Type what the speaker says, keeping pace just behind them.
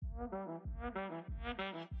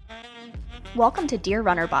Welcome to Dear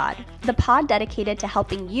Runner Bod, the pod dedicated to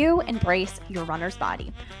helping you embrace your runner's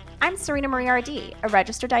body. I'm Serena Marie RD, a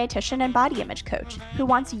registered dietitian and body image coach who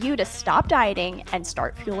wants you to stop dieting and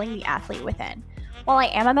start fueling the athlete within. While I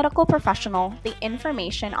am a medical professional, the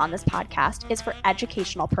information on this podcast is for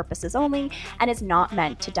educational purposes only and is not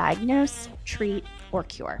meant to diagnose, treat, or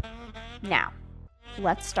cure. Now,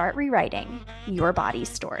 let's start rewriting your body's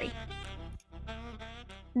story.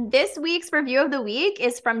 This week's review of the week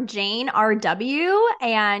is from Jane RW,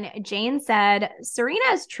 and Jane said, Serena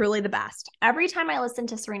is truly the best. Every time I listen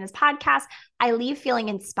to Serena's podcast, I leave feeling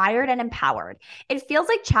inspired and empowered. It feels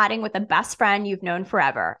like chatting with a best friend you've known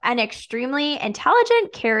forever, an extremely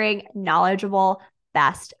intelligent, caring, knowledgeable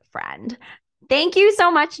best friend. Thank you so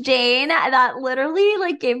much, Jane. That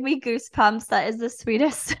literally gave me goosebumps. That is the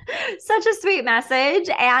sweetest, such a sweet message.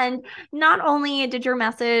 And not only did your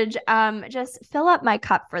message just fill up my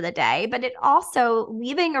cup for the day, but it also,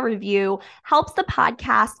 leaving a review helps the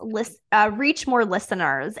podcast reach more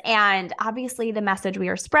listeners. And obviously the message we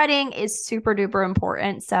are spreading is super duper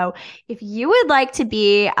important. So if you would like to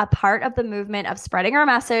be a part of the movement of spreading our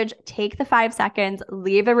message, take the 5 seconds,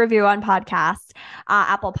 leave a review on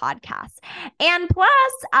Apple Podcasts. And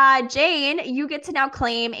plus, Jane, you get to now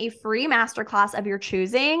claim a free masterclass of your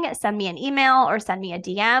choosing. Send me an email or send me a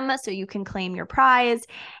DM so you can claim your prize.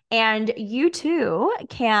 And you too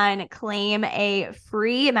can claim a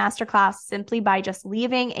free masterclass simply by just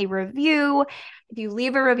leaving a review. If you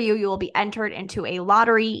leave a review, you will be entered into a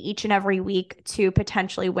lottery each and every week to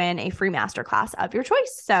potentially win a free masterclass of your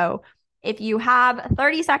choice. So if you have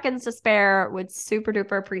 30 seconds to spare, would super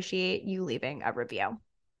duper appreciate you leaving a review.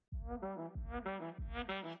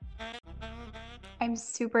 I'm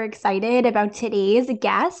super excited about today's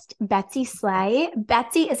guest, Betsy Slay.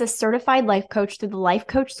 Betsy is a certified life coach through the Life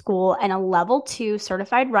Coach School and a level 2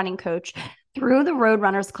 certified running coach through the Road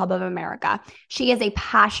Runners Club of America. She is a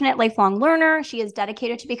passionate lifelong learner. She is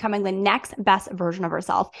dedicated to becoming the next best version of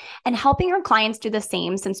herself and helping her clients do the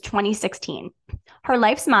same since 2016. Her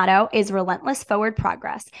life's motto is relentless forward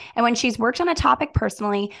progress. And when she's worked on a topic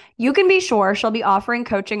personally, you can be sure she'll be offering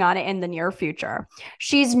coaching on it in the near future.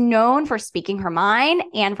 She's known for speaking her mind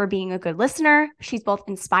and for being a good listener. She's both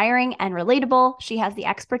inspiring and relatable. She has the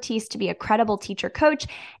expertise to be a credible teacher coach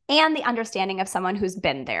and the understanding of someone who's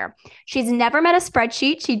been there. She's never met a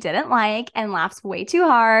spreadsheet she didn't like and laughs way too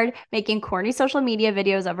hard, making corny social media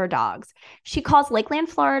videos of her dogs. She calls Lakeland,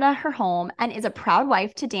 Florida her home and is a proud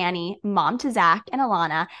wife to Danny, mom to Zach and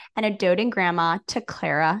Alana, and a doting grandma to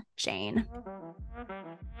Clara Jane.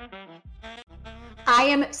 I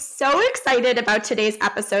am so excited about today's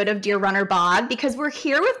episode of Dear Runner Bod because we're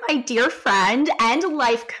here with my dear friend and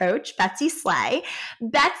life coach, Betsy Slay.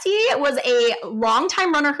 Betsy was a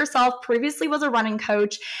longtime runner herself, previously was a running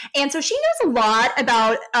coach, and so she knows a lot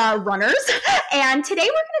about runners. And today we're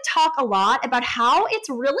going to talk a lot about how it's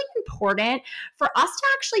really important for us to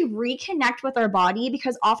actually reconnect with our body,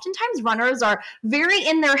 because oftentimes runners are very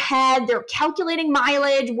in their head, they're calculating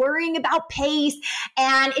mileage, worrying about pace,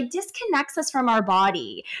 and it disconnects us from our body.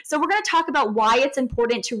 So we're going to talk about why it's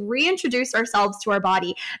important to reintroduce ourselves to our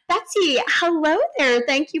body. Betsy, hello there.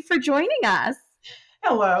 Thank you for joining us.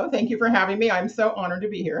 Hello. Thank you for having me. I'm so honored to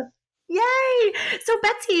be here. Yay. So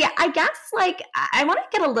Betsy, I guess I want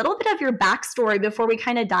to get a little bit of your backstory before we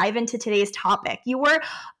kind of dive into today's topic. You were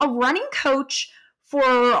a running coach for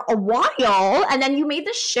a while, and then you made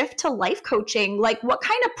the shift to life coaching. What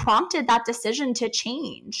kind of prompted that decision to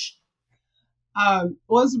change?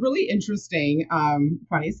 Well, it's really interesting.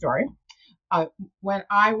 Funny story. When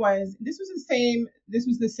this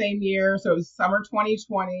was the same year. So it was summer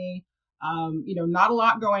 2020, not a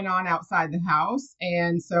lot going on outside the house.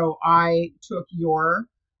 And so I took your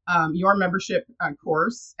membership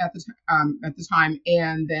course at the time.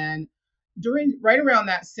 And then right around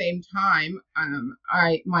that same time,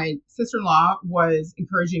 my sister-in-law was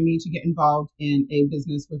encouraging me to get involved in a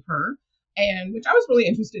business with her, and which I was really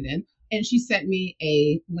interested in. And she sent me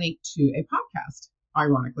a link to a podcast,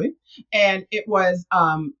 ironically. And it was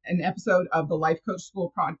an episode of the Life Coach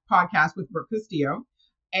School podcast with Brooke Castillo.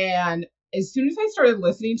 And as soon as I started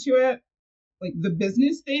listening to it, the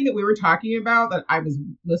business thing that we were talking about that I was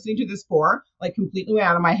listening to this for, completely went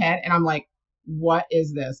out of my head. And I'm like, what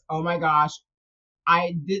is this? Oh my gosh.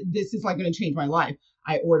 This is going to change my life.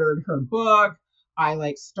 I ordered her book.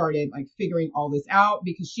 I started figuring all this out,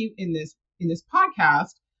 because she, in this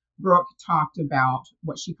podcast, Brooke talked about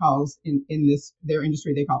what she calls in their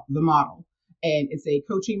industry, they call it the model. And it's a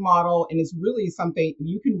coaching model. And it's really something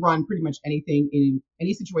you can run pretty much anything in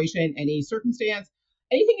any situation, any circumstance,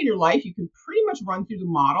 anything in your life. You can pretty much run through the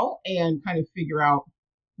model and kind of figure out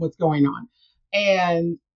what's going on.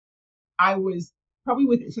 And I was probably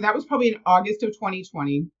with, so that was probably in August of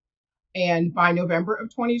 2020. And by November of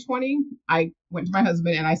 2020, I went to my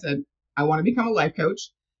husband and I said, I want to become a life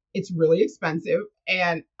coach. It's really expensive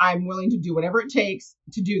and I'm willing to do whatever it takes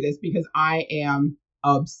to do this because I am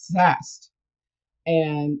obsessed.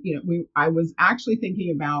 And, I was actually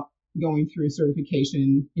thinking about going through a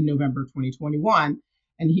certification in November 2021.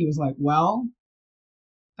 And he was like, well,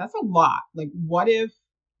 that's a lot. Like, what if,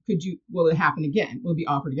 will it happen again? Will it be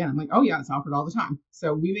offered again? I'm like, oh yeah, it's offered all the time.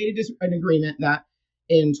 So we made an agreement that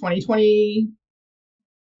in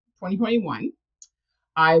 2021,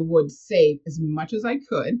 I would save as much as I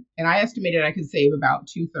could. And I estimated I could save about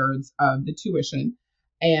 2/3 of the tuition.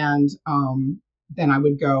 And then I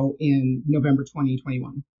would go in November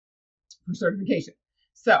 2021 for certification.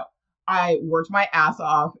 So I worked my ass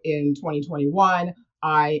off in 2021.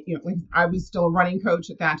 I was still a running coach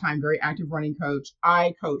at that time, very active running coach.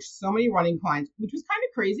 I coached so many running clients, which was kind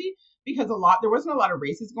of crazy because there wasn't a lot of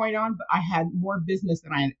races going on, but I had more business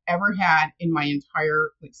than I had ever had in my entire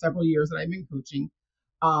several years that I've been coaching.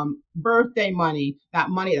 Birthday money, that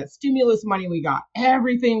stimulus money we got,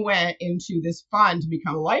 everything went into this fund to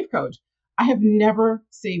become a life coach. I have never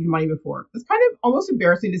saved money before. It's kind of almost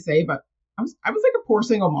embarrassing to say, but I was like a poor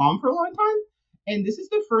single mom for a long time. And this is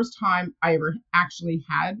the first time I ever actually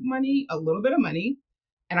had money, a little bit of money,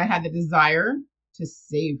 and I had the desire to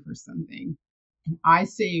save for something. And I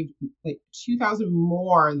saved like 2,000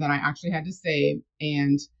 more than I actually had to save.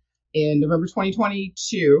 And in November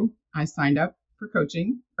 2022, I signed up for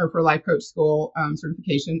coaching or for life coach school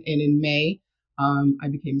certification. And in May, I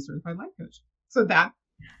became a certified life coach. So that's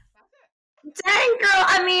Dang, girl.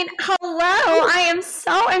 I mean, hello. I am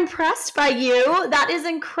so impressed by you. That is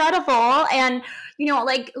incredible. And,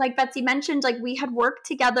 like Betsy mentioned, like we had worked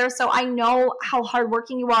together. So I know how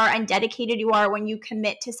hardworking you are and dedicated you are when you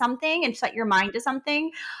commit to something and set your mind to something.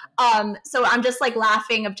 So I'm just like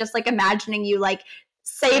laughing of just like imagining you like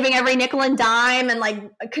saving every nickel and dime and like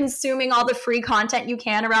consuming all the free content you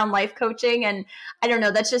can around life coaching. And I don't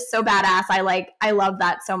know, that's just so badass. I love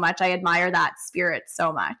that so much. I admire that spirit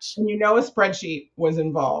so much. And a spreadsheet was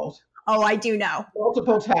involved. Oh, I do know.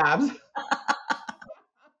 Multiple tabs.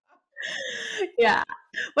 Yeah.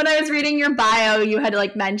 When I was reading your bio, you had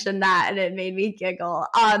like mentioned that and it made me giggle.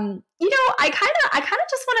 I kind of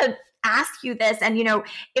just want to ask you this, and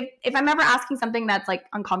if I'm ever asking something that's like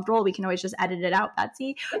uncomfortable, we can always just edit it out,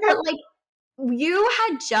 Betsy. Okay. But like you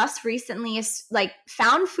had just recently like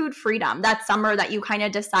found food freedom that summer that you kind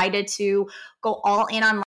of decided to go all in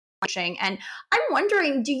on coaching, and I'm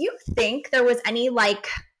wondering, do you think there was any like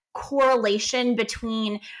correlation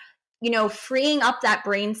between freeing up that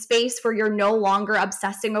brain space where you're no longer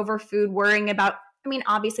obsessing over food, worrying about, I mean,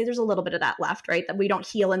 obviously there's a little bit of that left, right? That we don't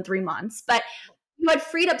heal in 3 months, but you had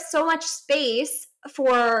freed up so much space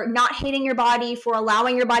for not hating your body, for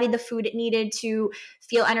allowing your body the food it needed to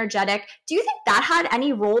feel energetic. Do you think that had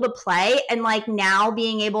any role to play in like now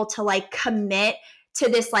being able to like commit to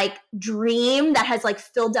this like dream that has like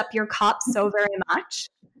filled up your cup so very much?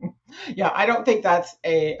 Yeah, I don't think that's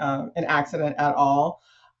an accident at all.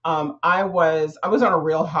 I was on a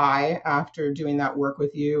real high after doing that work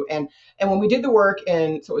with you, and when we did the work so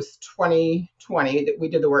it was 2020 that we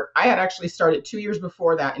did the work. I had actually started 2 years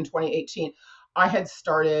before that in 2018. I had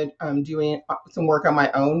started doing some work on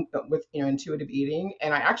my own with intuitive eating,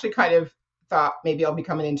 and I actually kind of thought maybe I'll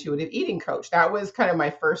become an intuitive eating coach. That was kind of my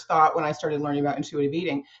first thought when I started learning about intuitive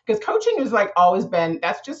eating, because coaching has like always been,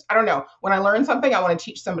 that's just, I don't know, when I learn something I want to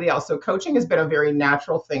teach somebody else. So coaching has been a very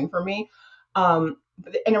natural thing for me.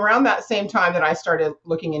 And around that same time that I started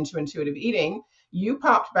looking into intuitive eating, you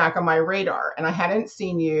popped back on my radar, and I hadn't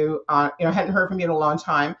seen you, hadn't heard from you in a long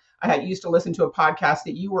time. I had used to listen to a podcast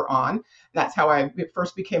that you were on. That's how I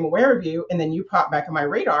first became aware of you. And then you popped back on my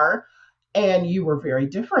radar, and you were very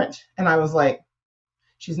different. And I was like,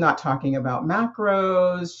 she's not talking about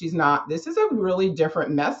macros. This is a really different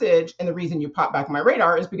message. And the reason you popped back on my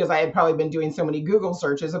radar is because I had probably been doing so many Google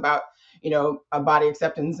searches about body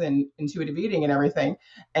acceptance and intuitive eating and everything.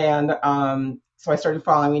 And so I started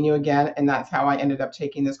following you again, and that's how I ended up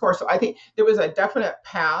taking this course. So I think there was a definite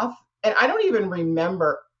path, and I don't even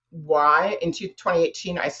remember why in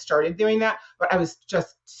 2018 I started doing that, but I was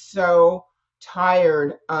just so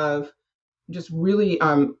tired of just really,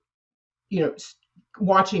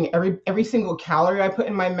 watching every single calorie I put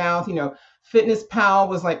in my mouth. Fitness Pal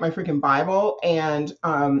was like my freaking Bible. And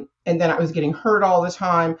then I was getting hurt all the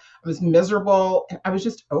time. I was miserable, and I was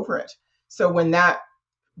just over it. So when that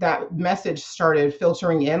message started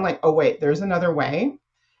filtering in, like, oh wait, there's another way.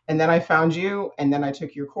 And then I found you, and then I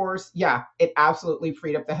took your course. Yeah, it absolutely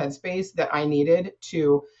freed up the headspace that I needed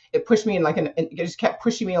to. It pushed me in like it just kept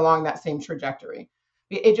pushing me along that same trajectory.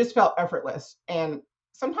 It just felt effortless. And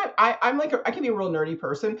sometimes I'm like I can be a real nerdy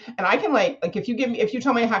person, and I can like if you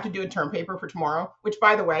tell me I have to do a term paper for tomorrow, which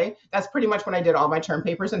by the way, that's pretty much when I did all my term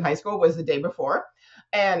papers in high school was the day before,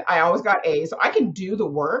 and I always got A's, so I can do the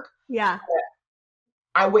work. Yeah.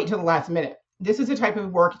 I wait till the last minute. This is a type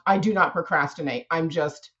of work I do not procrastinate. I'm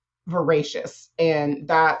just voracious, and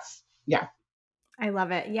that's yeah. I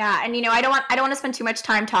love it. Yeah. And I don't want to spend too much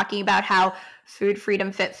time talking about how Food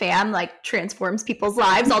Freedom Fit Fam like transforms people's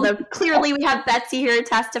lives, although clearly we have Betsy here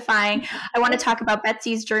testifying. I want to talk about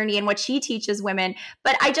Betsy's journey and what she teaches women,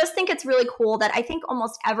 but I just think it's really cool that I think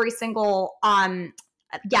almost every single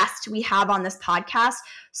guest we have on this podcast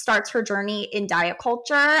starts her journey in diet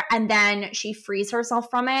culture, and then she frees herself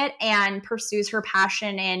from it and pursues her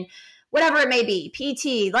passion in whatever it may be,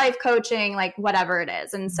 PT, life coaching, like whatever it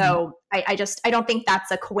is. And so I don't think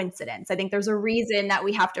that's a coincidence. I think there's a reason that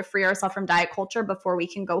we have to free ourselves from diet culture before we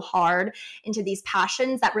can go hard into these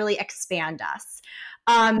passions that really expand us.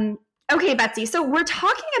 Okay, Betsy. So we're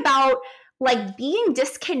talking about like being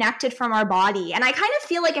disconnected from our body. And I kind of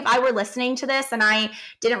feel like if I were listening to this and I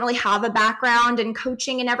didn't really have a background in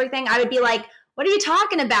coaching and everything, I would be like, what are you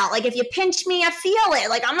talking about? Like, if you pinch me, I feel it.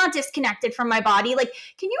 Like, I'm not disconnected from my body. Like,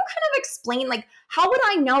 can you kind of explain, like, how would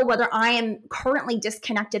I know whether I am currently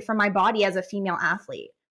disconnected from my body as a female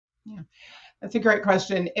athlete? Yeah, that's a great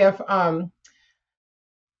question. If a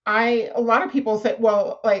lot of people say,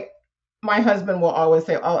 well, like my husband will always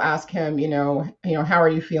say, I'll ask him, how are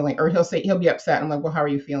you feeling? Or he'll be upset. I'm like, well, how are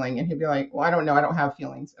you feeling? And he'll be like, well, I don't know. I don't have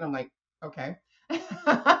feelings. And I'm like, okay.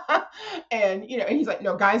 And and he's like,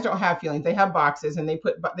 no, guys don't have feelings. They have boxes, and they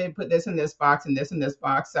put this in this box and this in this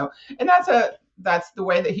box. So, and that's the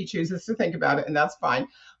way that he chooses to think about it, and that's fine.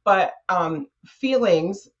 But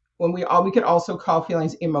feelings, we could also call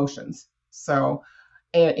feelings emotions. So,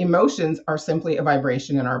 and emotions are simply a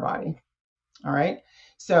vibration in our body. All right.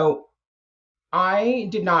 So I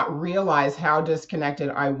did not realize how disconnected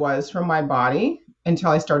I was from my body until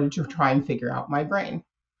I started to try and figure out my brain.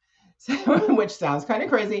 So, which sounds kind of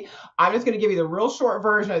crazy. I'm just going to give you the real short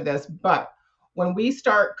version of this. But when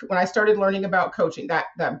I started learning about coaching, that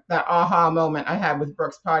aha moment I had with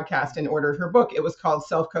Brooke's podcast and ordered her book, it was called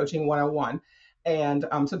Self Coaching 101. And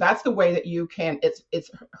so that's the way that you can. It's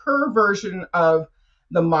her version of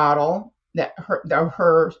the model that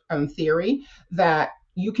her theory that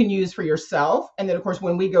you can use for yourself. And then, of course,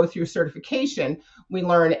 when we go through certification, we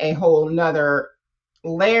learn a whole nother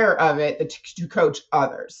layer of it to coach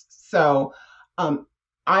others. So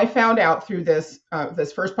I found out through this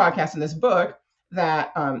first podcast and this book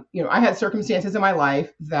that I had circumstances in my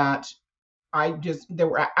life that they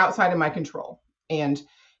were outside of my control, and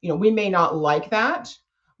we may not like that,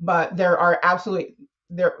 but there are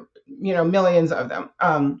millions of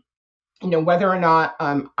them. Whether or not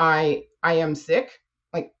I am sick,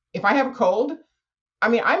 like if I have a cold, I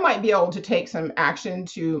mean, I might be able to take some action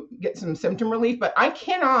to get some symptom relief, but I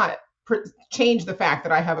cannot change the fact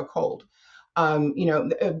that I have a cold.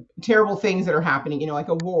 Terrible things that are happening, like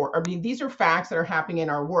a war. I mean, these are facts that are happening in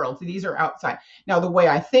our world. So these are outside. Now, the way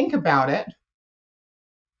I think about it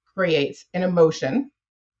creates an emotion.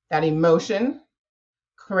 That emotion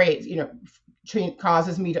creates,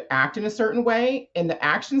 causes me to act in a certain way. And the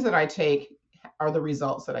actions that I take are the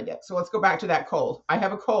results that I get. So let's go back to that cold. I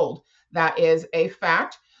have a cold. That is a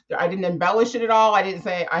fact. I didn't embellish it at all. I didn't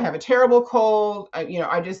say I have a terrible cold.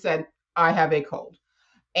 I just said I have a cold.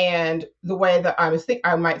 And the way that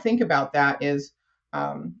I might think about that is,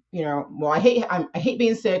 well, I hate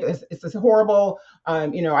being sick. It's just horrible. I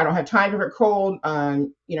don't have time for a cold.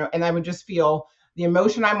 And I would just feel the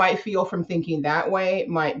emotion I might feel from thinking that way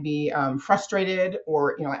might be frustrated,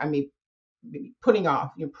 or I may be putting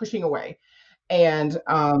off, pushing away. And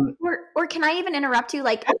or can I even interrupt you?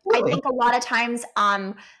 Like, absolutely. I think a lot of times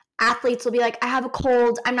athletes will be like, I have a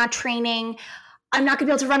cold, I'm not training, I'm not gonna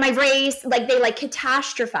be able to run my race. Like they like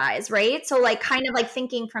catastrophize, right? So like kind of like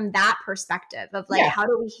thinking from that perspective of like, how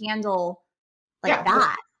do we handle like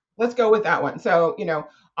that? Let's go with that one. So,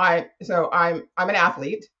 I'm an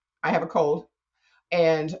athlete. I have a cold,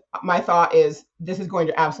 and my thought is this is going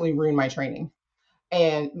to absolutely ruin my training.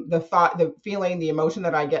 And the feeling, the emotion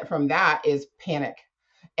that I get from that is panic.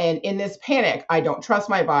 And in this panic, I don't trust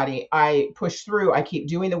my body. I push through. I keep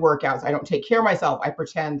doing the workouts. I don't take care of myself. I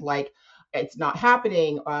pretend like it's not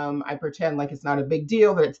happening. I pretend like it's not a big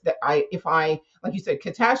deal. If I, like you said,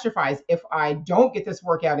 catastrophize. If I don't get this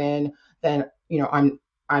workout in, then I'm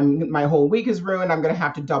my whole week is ruined. I'm going to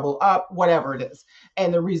have to double up, whatever it is.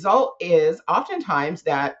 And the result is oftentimes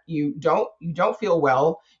that you don't feel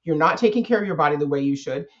well. You're not taking care of your body the way you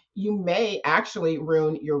should. You may actually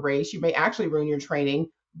ruin your race. You may actually ruin your training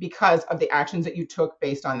because of the actions that you took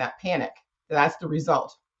based on that panic. That's the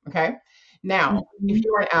result. Okay. Now, if Mhm.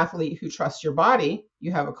 you're an athlete who trusts your body,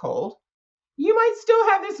 you have a cold, you might still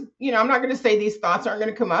have this, I'm not going to say these thoughts aren't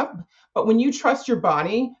going to come up, but when you trust your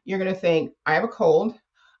body, you're going to think, I have a cold.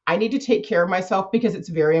 I need to take care of myself because it's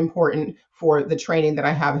very important for the training that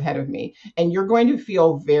I have ahead of me. And you're going to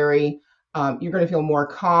feel you're going to feel more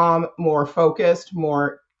calm, more focused,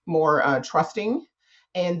 more trusting.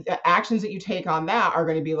 And the actions that you take on that are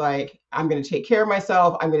going to be like, I'm going to take care of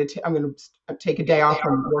myself. I'm going to take a day off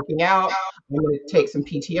from working out. I'm going to take some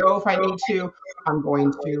PTO if I need to. I'm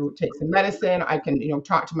going to take some medicine. I can,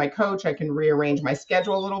 talk to my coach. I can rearrange my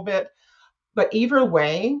schedule a little bit. But either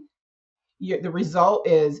way, the result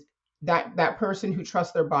is that person who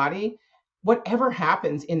trusts their body, whatever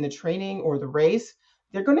happens in the training or the race,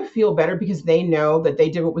 they're going to feel better because they know that they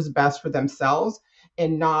did what was best for themselves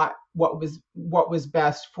and not what was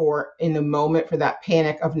best for in the moment for that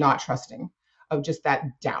panic of not trusting, of just that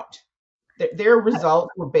doubt. Their results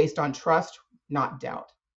were based on trust, not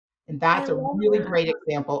doubt. And I that's a love really that. great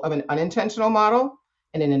example of an unintentional model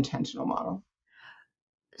and an intentional model.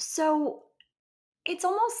 So it's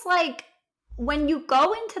almost like when you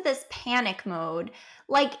go into this panic mode,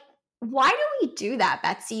 like, why do we do that,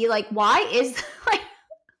 Betsy? Like, why is like,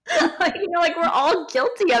 like we're all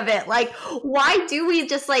guilty of it. Like, why do we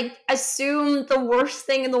just like assume the worst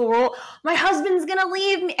thing in the world? My husband's gonna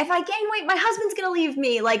leave me. If I gain weight, my husband's gonna leave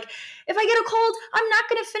me. Like, if I get a cold, I'm not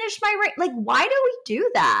gonna finish my race. Like, why do we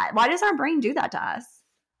do that? Why does our brain do that to us?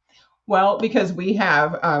 Well, because we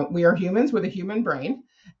are humans with a human brain,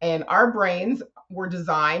 and our brains were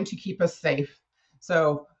designed to keep us safe.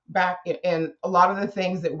 So and a lot of the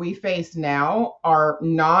things that we face now are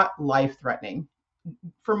not life threatening.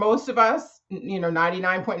 For most of us,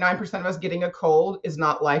 99.9% of us, getting a cold is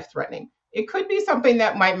not life threatening. It could be something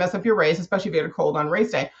that might mess up your race, especially if you get a cold on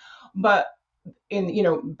race day. But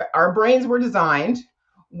our brains were designed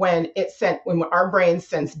when our brains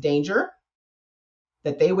sense danger,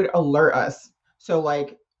 that they would alert us. So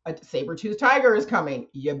like a saber-toothed tiger is coming,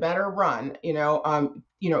 you better run.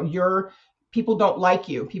 Your people don't like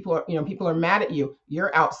you. People are mad at you.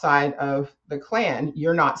 You're outside of the clan.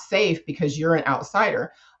 You're not safe because you're an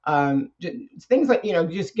outsider. Things like,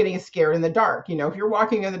 just getting scared in the dark. If you're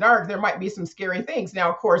walking in the dark, there might be some scary things. Now,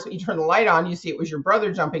 of course, when you turn the light on, you see it was your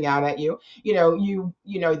brother jumping out at you.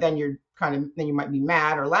 Then then you might be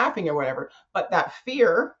mad or laughing or whatever. But that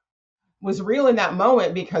fear was real in that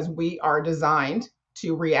moment because we are designed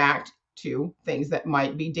to react to things that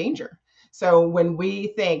might be danger. So when we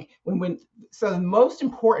think, so the most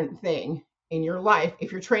important thing in your life, if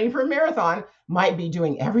you're training for a marathon, might be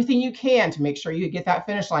doing everything you can to make sure you get that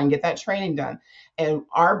finish line, get that training done. And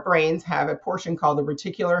our brains have a portion called the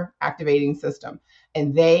reticular activating system,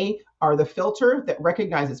 and they are the filter that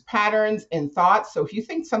recognizes patterns and thoughts. So if you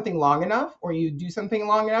think something long enough or you do something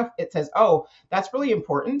long enough, it says, oh, that's really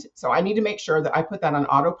important. So I need to make sure that I put that on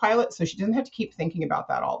autopilot so she doesn't have to keep thinking about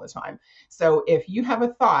that all the time. So if you have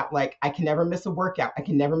a thought like, I can never miss a workout,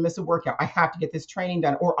 I have to get this training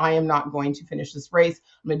done, or I am not going to finish this race,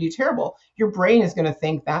 I'm going to do terrible, your brain is going to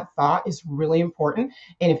think that thought is really important.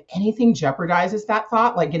 And if anything jeopardizes that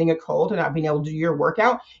thought, like getting a cold and not being able to do your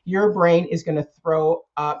workout, your brain is going to throw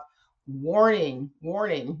up warning,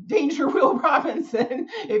 warning, danger, Will Robinson.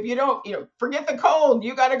 If you don't, forget the cold,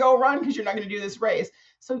 you got to go run because you're not going to do this race.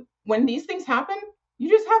 So when these things happen, you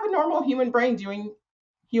just have a normal human brain doing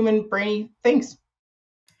human brainy things.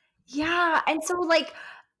 Yeah. And so, like,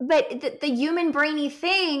 but the human brainy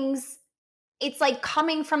things, it's like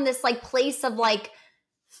coming from this like place of like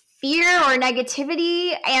fear or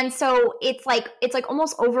negativity, and so it's like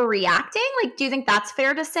almost overreacting. Like, do you think that's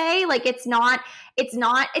fair to say? Like, it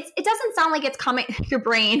doesn't sound like it's coming your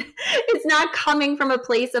brain it's not coming from a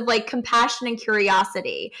place of like compassion and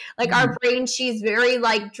curiosity. Like, our brain, she's very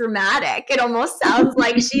like dramatic. It almost sounds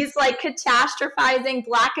like she's like catastrophizing,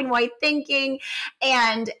 black and white thinking.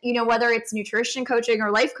 And whether it's nutrition coaching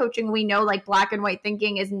or life coaching, we know like black and white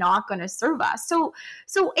thinking is not going to serve us. So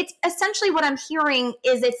it's essentially what I'm hearing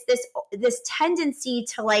is it's this tendency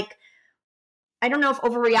to like, I don't know if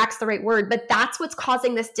overreact's the right word, but that's what's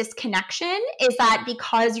causing this disconnection, is that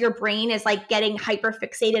because your brain is like getting hyper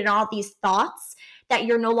fixated on all these thoughts, that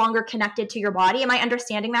you're no longer connected to your body. Am I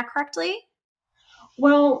understanding that correctly?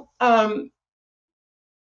 Well,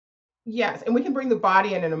 yes, and we can bring the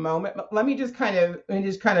body in a moment, but let me just kind of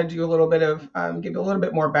do a little bit of give a little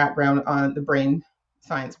bit more background on the brain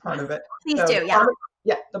science part Yes. of it. Please So do.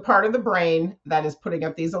 Yeah. the part of the brain that is putting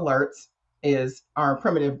up these alerts is our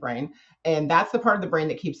primitive brain. And that's the part of the brain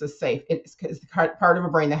that keeps us safe. It's the part of a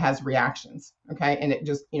brain that has reactions. Okay. And it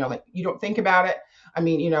just, like you don't think about it. I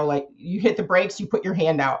mean, like you hit the brakes, you put your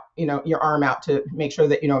hand out, your arm out to make sure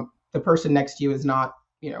that, the person next to you is not,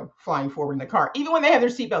 flying forward in the car. Even when they have their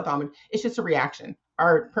seatbelt on, it's just a reaction.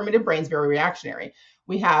 Our primitive brain is very reactionary.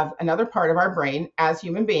 We have another part of our brain as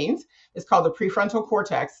human beings. It's called the prefrontal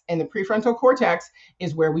cortex. And the prefrontal cortex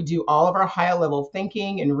is where we do all of our high level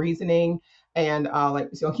thinking and reasoning. And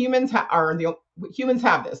humans humans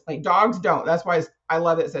have this. Like dogs don't. That's why I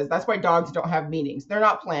love it. It says that's why dogs don't have meetings. They're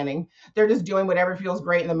not planning. They're just doing whatever feels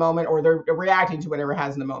great in the moment, or they're reacting to whatever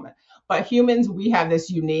has in the moment. But humans, we have this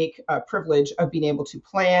unique privilege of being able to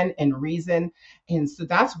plan and reason. And so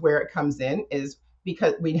that's where it comes in, is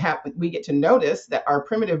because we get to notice that our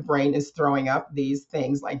primitive brain is throwing up these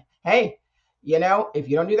things like, hey, if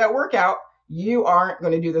you don't do that workout, you aren't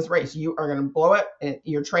going to do this race. You are going to blow it, and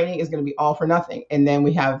your training is going to be all for nothing. And then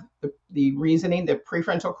we have the reasoning, the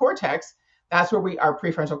prefrontal cortex. That's where our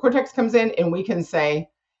prefrontal cortex comes in, and we can say,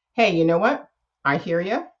 hey, you know what? I hear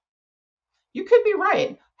you. You could be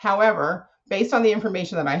right. However, based on the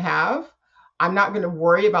information that I have, I'm not going to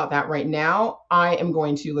worry about that right now. I am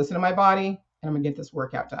going to listen to my body, and I'm going to get this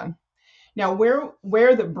workout done. Now,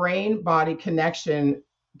 where the brain body connection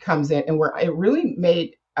comes in, and where it really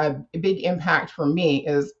made a big impact for me,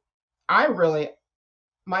 is I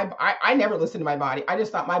never listened to my body. I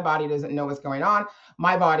just thought my body doesn't know what's going on.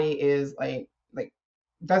 My body is like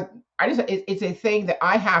does I just it's a thing that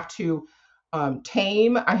I have to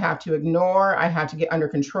tame. I have to ignore. I have to get under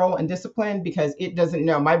control and discipline, because it doesn't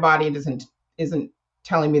know. My body isn't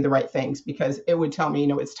telling me the right things, because it would tell me,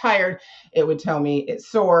 it's tired. It would tell me it's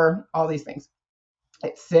sore, all these things.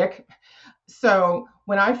 It's sick. So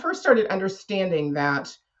when I first started understanding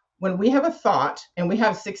that when we have a thought, and we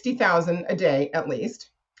have 60,000 a day at least,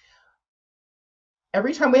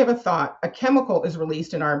 every time we have a thought, a chemical is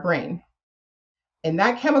released in our brain. And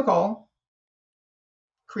that chemical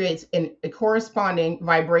creates a corresponding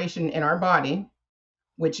vibration in our body,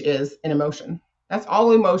 which is an emotion. That's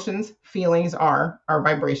all emotions, feelings are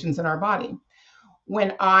vibrations in our body.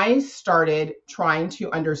 When I started trying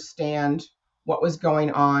to understand what was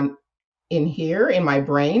going on in here in my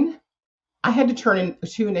brain, I had to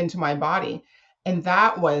tune into my body. And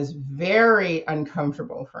that was very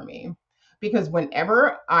uncomfortable for me, because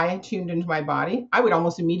whenever I tuned into my body, I would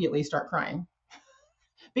almost immediately start crying,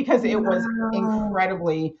 because it was Wow.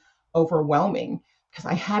 incredibly overwhelming, because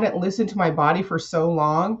I hadn't listened to my body for so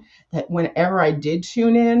long that whenever I did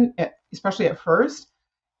tune in, especially at first,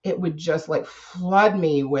 it would just like flood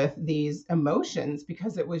me with these emotions,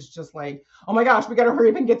 because it was just like, oh my gosh, we got to hurry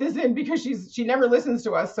up and get this in, because she never listens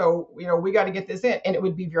to us. So, we got to get this in. And it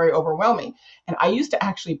would be very overwhelming. And I used to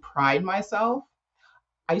actually pride myself.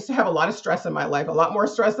 I used to have a lot of stress in my life, a lot more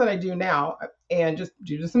stress than I do now, and just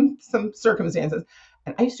due to some circumstances.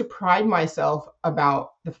 And I used to pride myself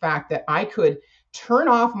about the fact that I could turn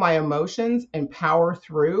off my emotions and power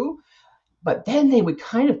through, but then they would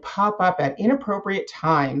kind of pop up at inappropriate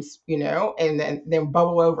times, and then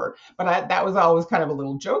bubble over. But that was always kind of a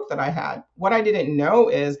little joke that I had. What I didn't know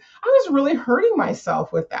is I was really hurting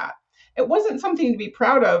myself with that. It wasn't something to be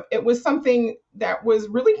proud of. It was something that was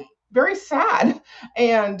really very sad.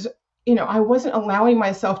 And, I wasn't allowing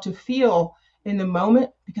myself to feel in the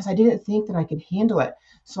moment, because I didn't think that I could handle it.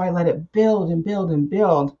 So I let it build and build and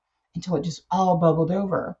build until it just all bubbled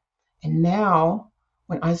over. And now,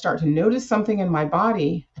 when I start to notice something in my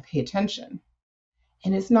body, I pay attention.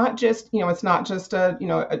 And it's not just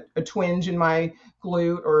a twinge in my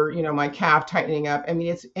glute, or, my calf tightening up. I mean,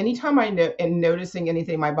 it's anytime am noticing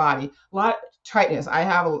anything in my body, a lot of tightness. I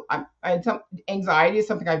had some anxiety is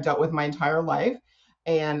something I've dealt with my entire life.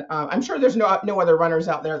 And I'm sure there's no other runners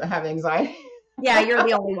out there that have anxiety. Yeah, you're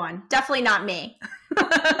the only one. Definitely not me.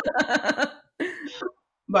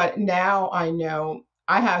 But now I know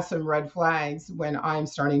I have some red flags when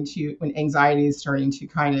when anxiety is starting to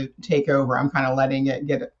kind of take over. I'm kind of letting it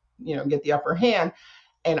get the upper hand.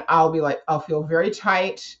 And I'll feel very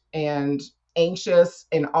tight and anxious.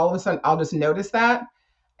 And all of a sudden, I'll just notice that,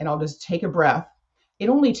 and I'll just take a breath. It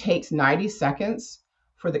only takes 90 seconds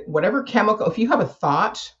for whatever chemical, if you have a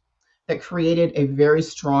thought that created a very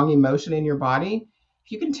strong emotion in your body,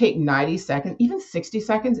 if you can take 90 seconds, even 60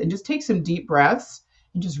 seconds, and just take some deep breaths,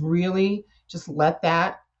 and just really just let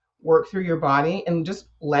that work through your body, and just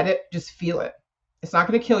feel it. It's not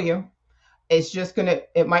going to kill you.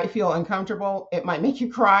 It might feel uncomfortable. It might make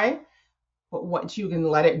you cry, but once you can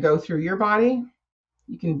let it go through your body,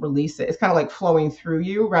 you can release it. It's kind of like flowing through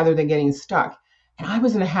you rather than getting stuck. And I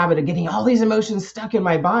was in a habit of getting all these emotions stuck in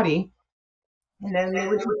my body. And then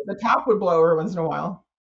the top would blow every once in a while.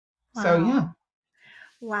 So Wow. yeah.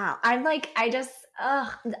 Wow.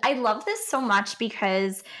 I love this so much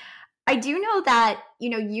because I do know that,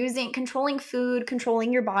 using controlling food,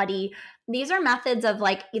 controlling your body, these are methods of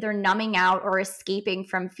like either numbing out or escaping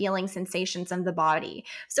from feeling sensations of the body.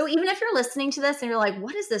 So even if you're listening to this and you're like,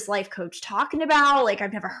 what is this life coach talking about? Like,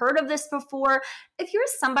 I've never heard of this before. If you're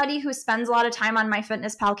somebody who spends a lot of time on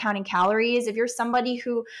MyFitnessPal counting calories, if you're somebody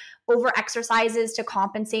who over exercises to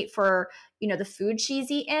compensate for, the food she's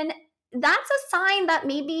eaten, that's a sign that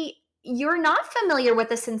maybe you're not familiar with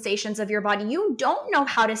the sensations of your body. You don't know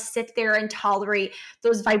how to sit there and tolerate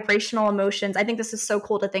those vibrational emotions. I think this is so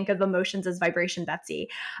cool to think of emotions as vibration, Betsy.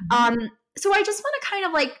 Mhm. So I just want to kind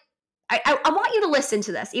of like, I want you to listen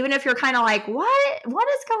to this, even if you're kind of like, what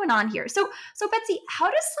is going on here? So Betsy, how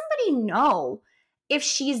does somebody know if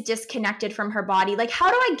she's disconnected from her body? Like, how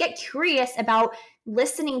do I get curious about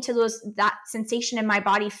listening to that sensation in my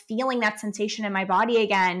body, feeling that sensation in my body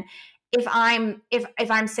again? If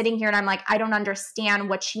I'm sitting here and I'm like, I don't understand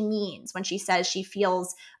what she means when she says she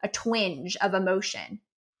feels a twinge of emotion.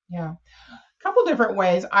 Yeah. A couple different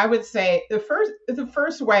ways. I would say the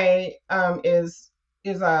first way is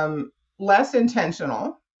less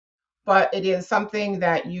intentional, but it is something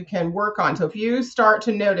that you can work on. So if you start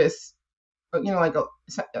to notice, like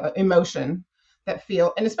a emotion that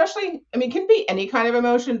feel, and especially, I mean, it can be any kind of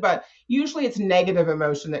emotion, but usually it's negative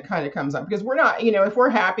emotion that kind of comes up because we're not, if we're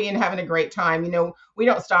happy and having a great time, we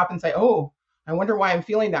don't stop and say, oh, I wonder why I'm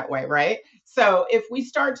feeling that way, right? So if we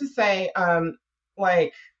start to say,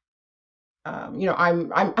 like,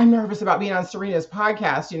 I'm nervous about being on Serena's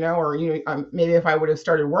podcast, or maybe if I would have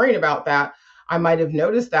started worrying about that, I might have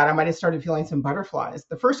noticed that I might have started feeling some butterflies.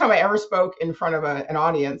 The first time I ever spoke in front of an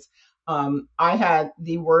audience, I had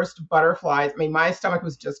the worst butterflies. I mean, my stomach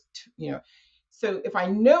was just, So if I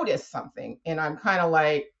notice something and I'm kind of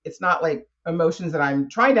like, it's not like emotions that I'm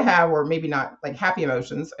trying to have, or maybe not like happy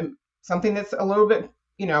emotions, something that's a little bit,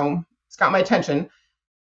 it's got my attention,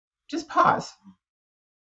 just pause,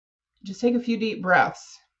 just take a few deep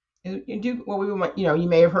breaths. And do what we want. You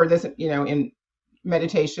may have heard this, in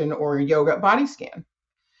meditation or yoga, body scan.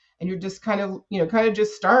 And you're just kind of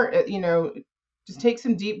just start, just take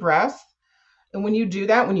some deep breaths. And when you do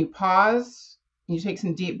that, when you pause, you take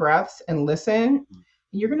some deep breaths and listen,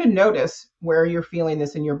 you're going to notice where you're feeling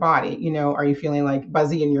this in your body. Are you feeling like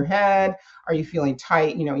buzzy in your head? Are you feeling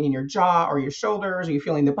tight, in your jaw or your shoulders? Are you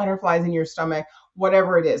feeling the butterflies in your stomach?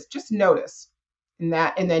 Whatever it is, just notice. And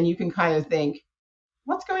then you can kind of think,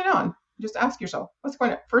 what's going on? Just ask yourself, what's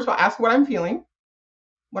going on? First of all, ask what I'm feeling.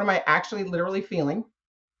 What am I actually literally feeling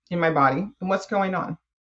in my body? And what's going on?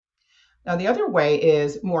 Now, the other way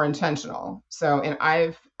is more intentional. So, and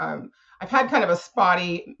I've had kind of a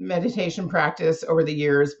spotty meditation practice over the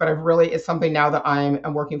years, but it's something now that I'm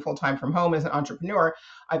working full time from home as an entrepreneur.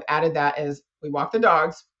 I've added that as we walk the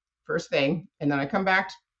dogs first thing, and then I come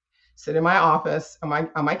back, sit in my office on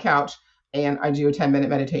my couch, and I do a 10-minute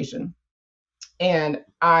meditation. And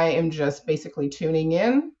I am just basically tuning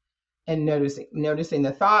in and noticing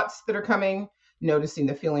the thoughts that are coming, noticing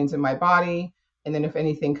the feelings in my body. And then if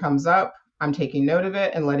anything comes up, I'm taking note of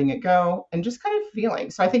it and letting it go and just kind of feeling.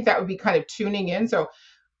 So I think that would be kind of tuning in. So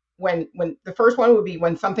when the first one would be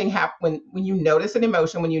when something happens, when you notice an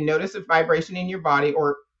emotion, when you notice a vibration in your body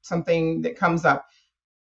or something that comes up,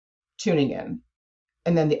 tuning in.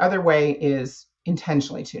 And then the other way is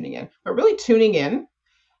intentionally tuning in, but really tuning in.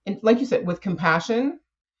 And like you said, with compassion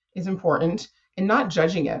is important and not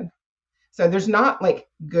judging it. So there's not like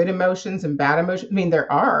good emotions and bad emotions. I mean,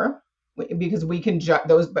 there are, because we can judge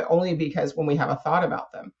those, but only because when we have a thought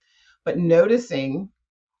about them. But noticing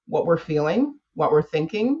what we're feeling, what we're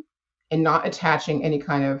thinking, and not attaching any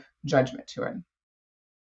kind of judgment to it.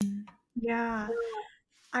 Yeah.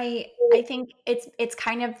 I think it's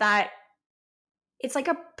kind of that, it's like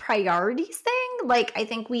a priorities thing. Like, I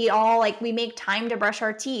think we all, like, we make time to brush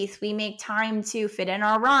our teeth, we make time to fit in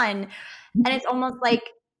our run, and it's almost like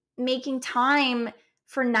making time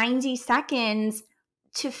for 90 seconds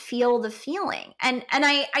to feel the feeling. And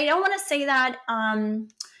I don't want to say that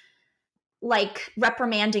like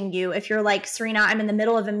reprimanding you if you're like, Serena, I'm in the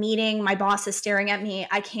middle of a meeting, my boss is staring at me,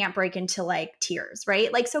 I can't break into like tears,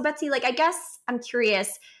 right? Like, so Betsy, like, I guess I'm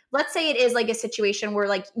curious, let's say it is like a situation where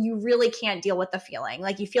like you really can't deal with the feeling,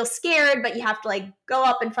 like you feel scared, but you have to like go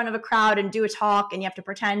up in front of a crowd and do a talk, and you have to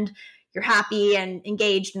pretend you're happy and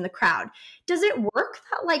engaged in the crowd. Does it work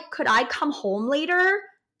that like, could I come home later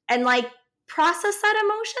and like process that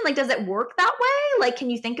emotion? Like, does it work that way? Like, can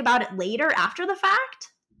you think about it later after the fact?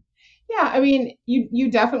 Yeah, I mean,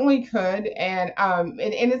 you definitely could, and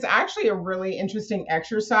it's actually a really interesting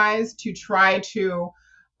exercise to try to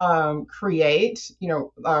create,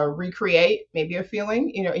 recreate maybe a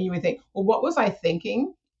feeling, and you would think, well, what was I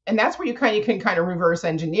thinking? And that's where you can kind of reverse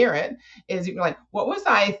engineer it. Is you're like, what was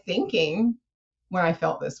I thinking when I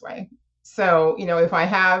felt this way? So, if I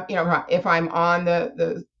have, if I'm on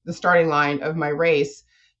the starting line of my race,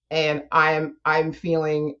 and I'm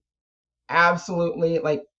feeling absolutely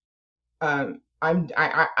like I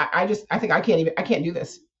think I can't do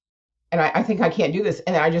this. And I think I can't do this.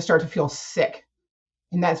 And then I just start to feel sick.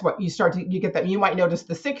 And that's what you get that. You might notice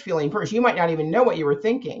the sick feeling first. You might not even know what you were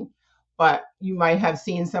thinking, but you might have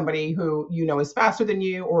seen somebody who is faster than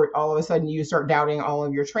you, or all of a sudden you start doubting all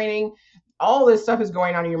of your training. All this stuff is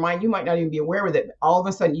going on in your mind. You might not even be aware with it. All of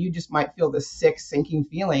a sudden you just might feel this sick, sinking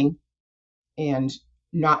feeling and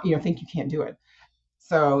not, think you can't do it.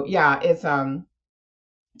 So yeah, it's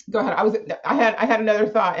go ahead. I had another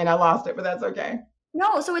thought and I lost it, but that's okay.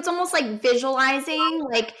 No, so it's almost like visualizing,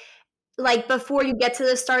 like before you get to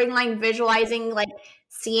the starting line, visualizing like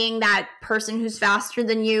seeing that person who's faster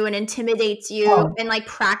than you and intimidates you, Oh, and like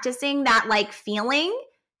practicing that like feeling.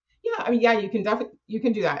 yeah. I mean, yeah, you can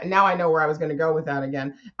do that. And now I know where I was going to go with that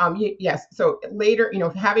again. Yes. So later,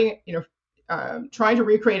 having trying to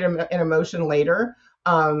recreate an emotion later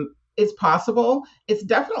is possible. It's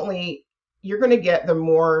definitely you're going to get the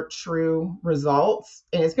more true results,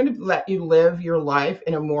 and it's going to let you live your life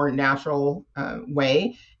in a more natural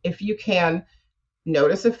way if you can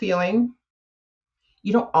notice a feeling.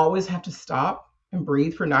 You don't always have to stop and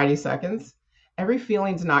breathe for 90 seconds. Every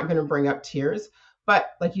feeling's not going to bring up tears.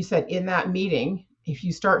 But like you said, in that meeting, if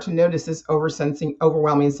you start to notice this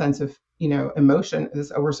overwhelming sense of, emotion,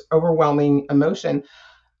 this overwhelming emotion,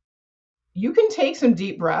 you can take some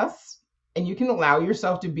deep breaths and you can allow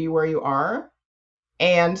yourself to be where you are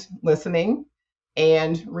and listening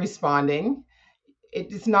and responding.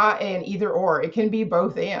 It's not an either or, it can be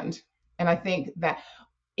both and I think that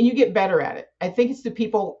and you get better at it. I think it's the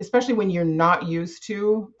people, especially when you're not used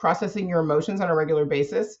to processing your emotions on a regular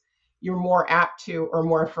basis, you're more apt to or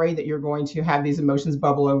more afraid that you're going to have these emotions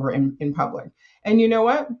bubble over in public. And you know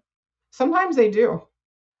what? Sometimes they do.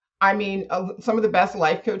 I mean, some of the best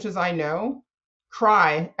life coaches I know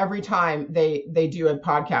cry every time they do a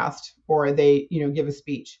podcast or they, give a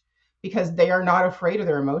speech because they are not afraid of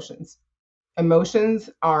their emotions. Emotions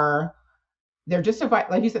are they're just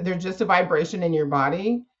like you said, they're just a vibration in your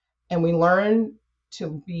body, and we learn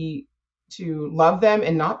to love them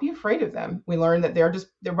and not be afraid of them. We learn that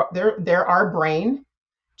they're our brain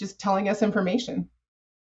just telling us information.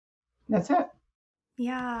 That's it.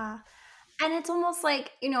 Yeah. And it's almost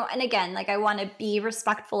like, and again, like I want to be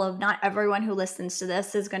respectful of not everyone who listens to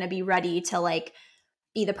this is going to be ready to like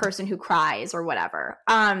be the person who cries or whatever.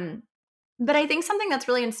 But I think something that's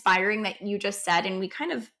really inspiring that you just said, and we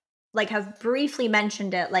kind of like have briefly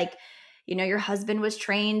mentioned it, like, your husband was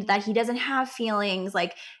trained that he doesn't have feelings.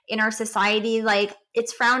 Like in our society, like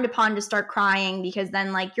it's frowned upon to start crying because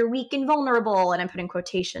then like you're weak and vulnerable. And I'm putting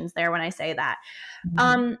quotations there when I say that. Mhm.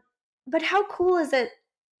 Um, but how cool is it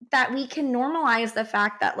that we can normalize the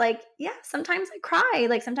fact that like, yeah, sometimes I cry,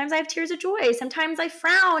 like sometimes I have tears of joy, sometimes I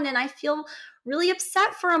frown and I feel really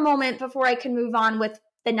upset for a moment before I can move on with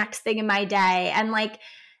the next thing in my day. And like,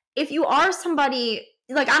 if you are somebody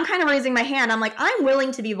like, I'm kind of raising my hand, I'm like, I'm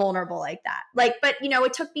willing to be vulnerable like that. Like, but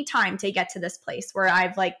it took me time to get to this place where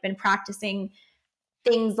I've like been practicing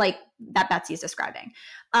things like that Betsy's describing.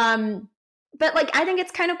 But like I think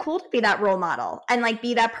it's kind of cool to be that role model and like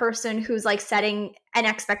be that person who's like setting an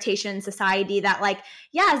expectation in society that like,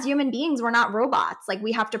 yeah, as human beings, we're not robots. Like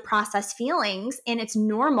we have to process feelings and it's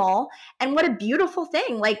normal. And what a beautiful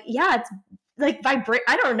thing. Like, yeah, it's like vibrate.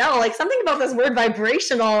 I don't know, like something about this word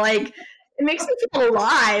vibrational, like it makes me feel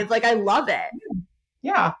alive. Like I love it.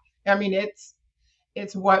 Yeah. I mean,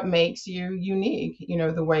 it's what makes you unique,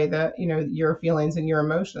 the way that, your feelings and your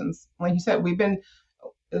emotions. Like you said,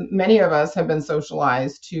 many of us have been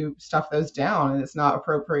socialized to stuff those down, and it's not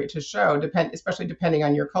appropriate to show, especially depending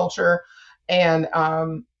on your culture. And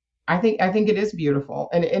I think it is beautiful,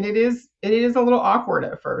 and it is a little awkward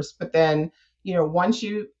at first, but then once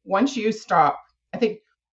you stop, I think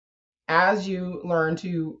as you learn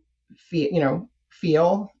to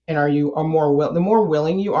feel, and the more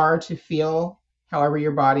willing you are to feel however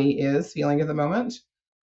your body is feeling at the moment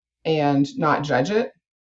and not judge it,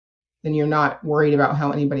 then you're not worried about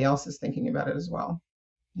how anybody else is thinking about it as well.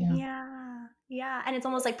 Yeah. Yeah. Yeah. And it's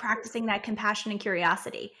almost like practicing that compassion and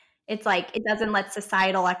curiosity. It's like it doesn't let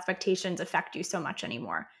societal expectations affect you so much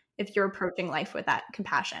anymore if you're approaching life with that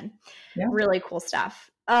compassion. Yeah. Really cool stuff.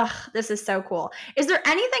 Ugh, this is so cool. Is there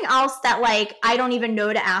anything else that like I don't even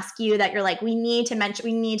know to ask you that you're like, we need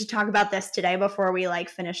to talk about this today before we like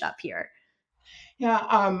finish up here?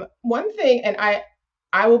 Yeah, one thing, and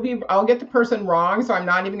I'll get the person wrong, so I'm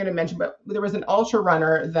not even going to mention, but there was an ultra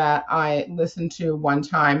runner that I listened to one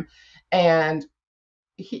time, and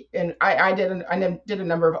I did a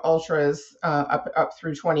number of ultras up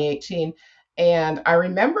through 2018, and I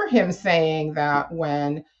remember him saying that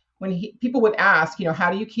when people would ask,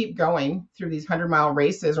 how do you keep going through these 100-mile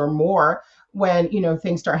races or more when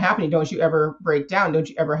things start happening? Don't you ever break down? Don't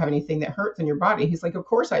you ever have anything that hurts in your body? He's like, of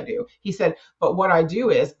course I do. He said, but what I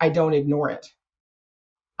do is I don't ignore it.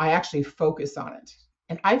 I actually focus on it.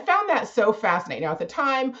 And I found that so fascinating. Now, at the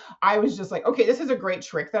time, I was just like, okay, this is a great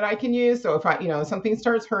trick that I can use. So if something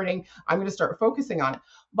starts hurting, I'm going to start focusing on it.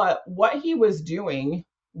 But what he was doing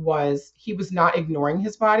was he was not ignoring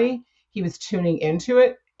his body. He was tuning into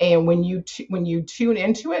it. And when you tune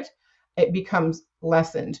into it, it becomes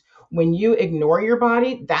lessened. When you ignore your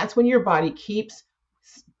body, that's when your body keeps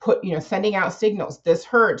sending out signals. This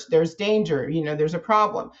hurts. There's danger. There's a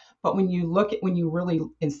problem. But when you really,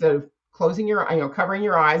 instead of closing covering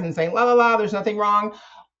your eyes and saying, la, la, la, there's nothing wrong.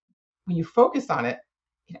 When you focus on it,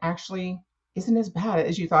 it actually isn't as bad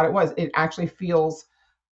as you thought it was. It actually feels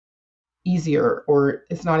easier, or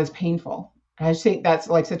it's not as painful. And I just think that's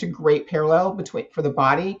like such a great parallel for the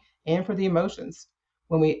body and for the emotions.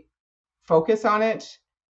 When we focus on it,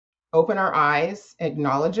 open our eyes,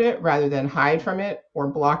 acknowledge it rather than hide from it or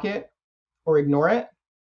block it or ignore it,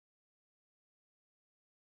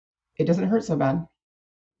 it doesn't hurt so bad.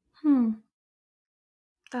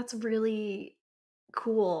 That's really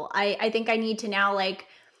cool. I think I need to now like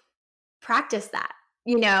practice that,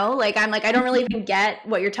 like I'm like, I don't really even get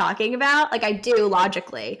what you're talking about. Like I do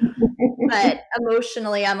logically, but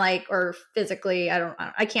emotionally I'm like, or physically,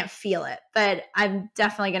 I can't feel it, but I'm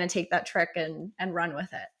definitely going to take that trick and run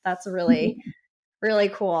with it. That's really, really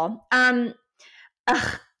cool.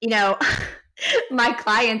 My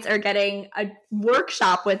clients are getting a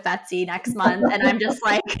workshop with Betsy next month, and I'm just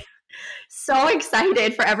like so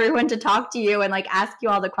excited for everyone to talk to you and like ask you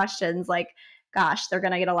all the questions. Like, gosh, they're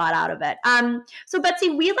going to get a lot out of it. So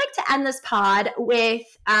Betsy, we'd like to end this pod with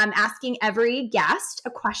asking every guest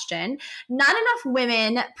a question. Not enough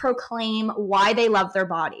women proclaim why they love their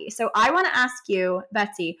body. So I want to ask you,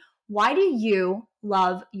 Betsy, why do you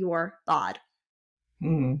love your bod?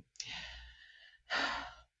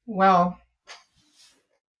 Well,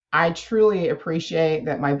 I truly appreciate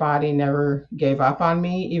that my body never gave up on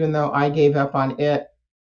me, even though I gave up on it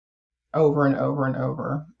over and over and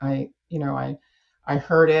over. I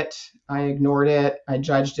heard it, I ignored it, I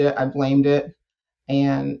judged it, I blamed it,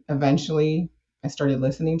 and eventually I started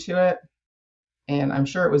listening to it, and I'm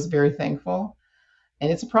sure it was very thankful.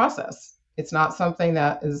 And it's a process. It's not something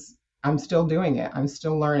I'm still doing it. I'm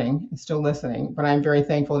still learning, I'm still listening, but I'm very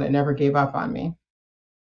thankful that it never gave up on me.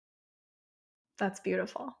 That's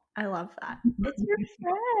beautiful. I love that. It's your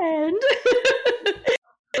friend.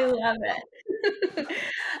 I love it.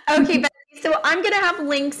 Okay, Betsy, so I'm going to have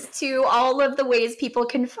links to all of the ways people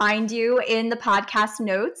can find you in the podcast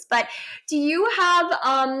notes, but do you have,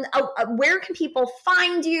 where can people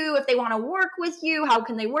find you if they want to work with you? How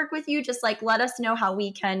can they work with you? Just like let us know how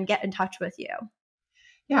we can get in touch with you.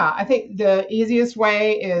 Yeah, I think the easiest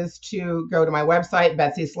way is to go to my website,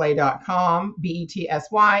 betsyslay.com,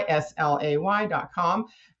 BETSYSLAY.com,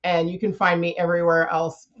 and you can find me everywhere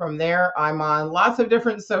else from there. I'm on lots of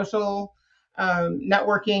different social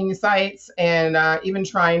networking sites, and even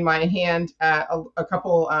trying my hand at a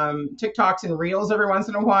couple TikToks and Reels every once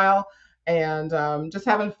in a while, and just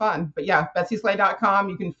having fun. But yeah, betsyslay.com,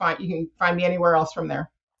 you can find me anywhere else from there.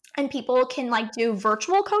 And people can like do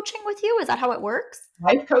virtual coaching with you? Is that how it works?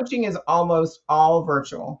 Life coaching is almost all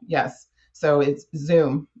virtual. Yes. So it's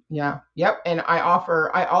Zoom. Yeah. Yep. And I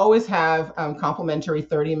always have complimentary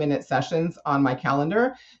 30-minute sessions on my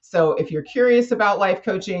calendar. So if you're curious about life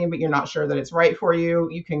coaching, but you're not sure that it's right for you,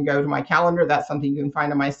 you can go to my calendar. That's something you can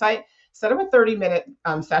find on my site. Set up a 30-minute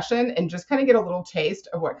session and just kind of get a little taste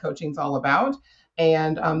of what coaching's all about.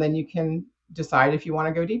 And then you can decide if you want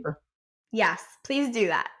to go deeper. Yes, please do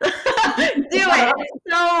that. Do it.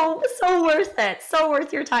 It's so worth it. So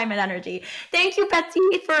worth your time and energy. Thank you, Betsy,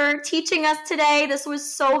 for teaching us today. This was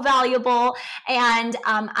so valuable, and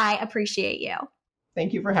I appreciate you.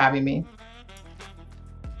 Thank you for having me.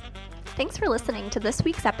 Thanks for listening to this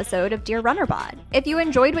week's episode of Dear Runner Bod. If you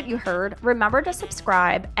enjoyed what you heard, remember to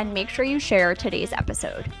subscribe and make sure you share today's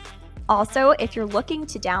episode. Also, if you're looking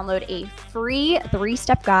to download a free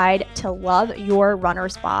 3-step guide to love your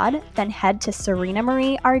runner's bod, then head to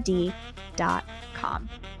serenamarierd.com.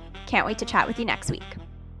 Can't wait to chat with you next week.